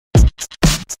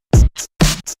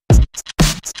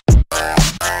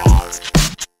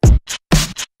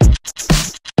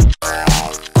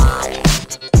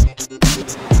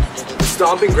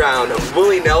stomping ground of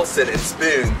Willie Nelson and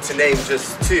Spoon, to name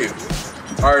just two.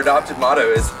 Our adopted motto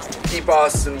is, keep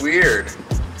Austin weird.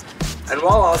 And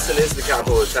while Austin is the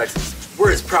capital of Texas,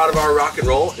 we're as proud of our rock and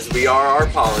roll as we are our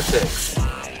politics.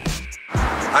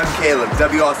 I'm Caleb,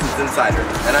 W. Austin's Insider,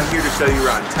 and I'm here to show you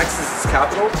around Texas's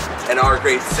capital and our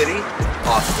great city,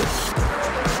 Austin.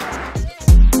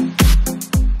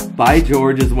 By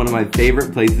George is one of my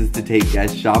favorite places to take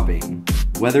guests shopping.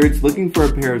 Whether it's looking for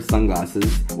a pair of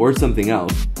sunglasses or something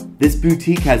else, this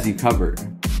boutique has you covered.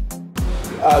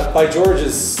 By George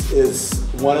is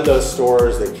one of those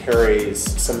stores that carries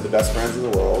some of the best brands in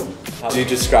the world. How do you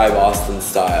describe Austin's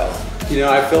style? You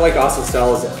know, I feel like Austin's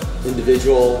style is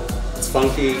individual, it's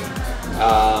funky,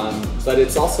 but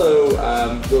it's also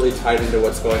really tied into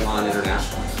what's going on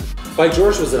internationally. By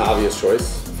George was an obvious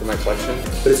choice for my collection,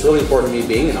 but it's really important to me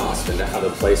being in Austin to have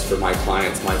a place for my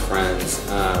clients, my friends,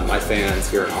 my fans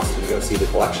here in Austin to go see the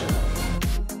collection.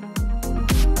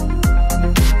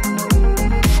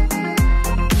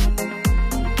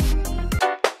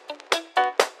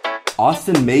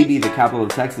 Austin may be the capital of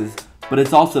Texas, but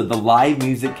it's also the live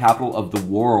music capital of the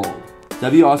world.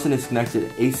 W. Austin is connected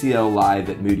to ACL Live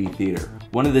at Moody Theater,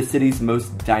 one of the city's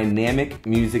most dynamic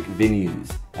music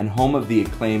venues and home of the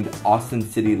acclaimed Austin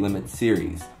City Limits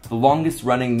series, the longest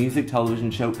running music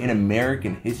television show in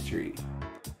American history.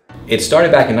 It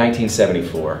started back in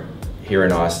 1974 here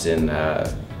in Austin.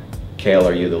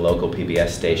 KLRU, the local PBS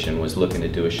station, was looking to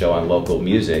do a show on local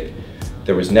music.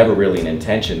 There was never really an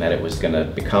intention that it was going to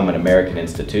become an American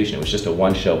institution. It was just a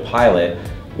one-show pilot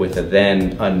with a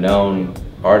then unknown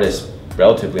artist,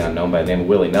 relatively unknown, by the name of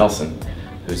Willie Nelson,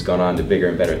 who's gone on to bigger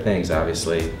and better things,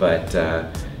 obviously. But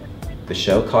the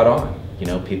show caught on. You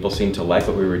know, people seemed to like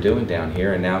what we were doing down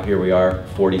here, and now here we are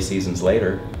 40 seasons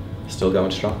later, still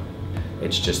going strong.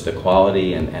 It's just the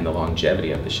quality and the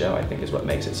longevity of the show, I think, is what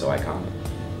makes it so iconic.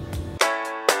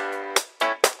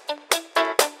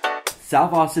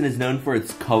 South Austin is known for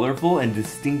its colorful and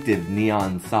distinctive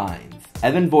neon signs.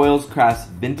 Evan Voiles crafts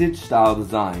vintage-style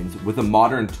designs with a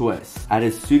modern twist at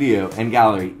his studio and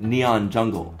gallery, Neon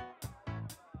Jungle.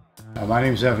 My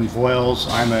name is Evan Voiles.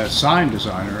 I'm a sign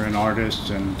designer and artist,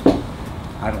 and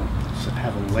I don't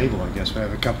have a label, I guess, but I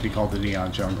have a company called the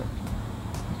Neon Jungle.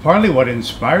 Partly what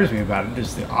inspires me about it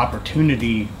is the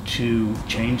opportunity to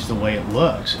change the way it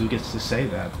looks. Who gets to say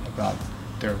that about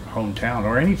their hometown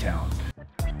or any town?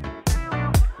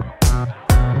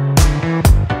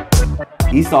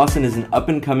 East Austin is an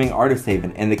up-and-coming artist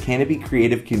haven, and the Canopy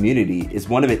creative community is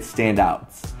one of its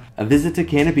standouts. A visit to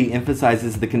Canopy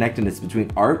emphasizes the connectedness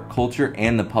between art, culture,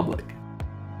 and the public.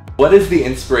 What is the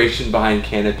inspiration behind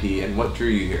Canopy, and what drew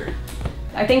you here?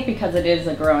 I think because it is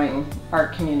a growing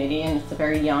art community, and it's a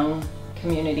very young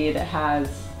community that has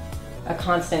a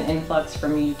constant influx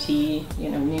from UT, you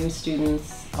know, new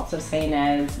students, also St.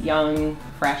 As, young,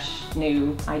 fresh,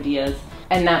 new ideas.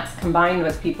 And that's combined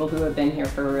with people who have been here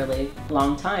for a really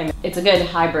long time. It's a good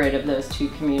hybrid of those two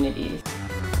communities.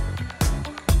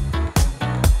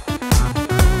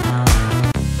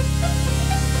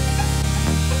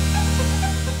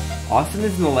 Austin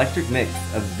is an electric mix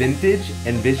of vintage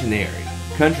and visionary,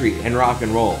 country and rock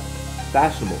and roll,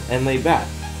 fashionable and laid back.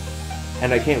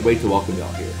 And I can't wait to welcome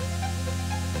y'all here.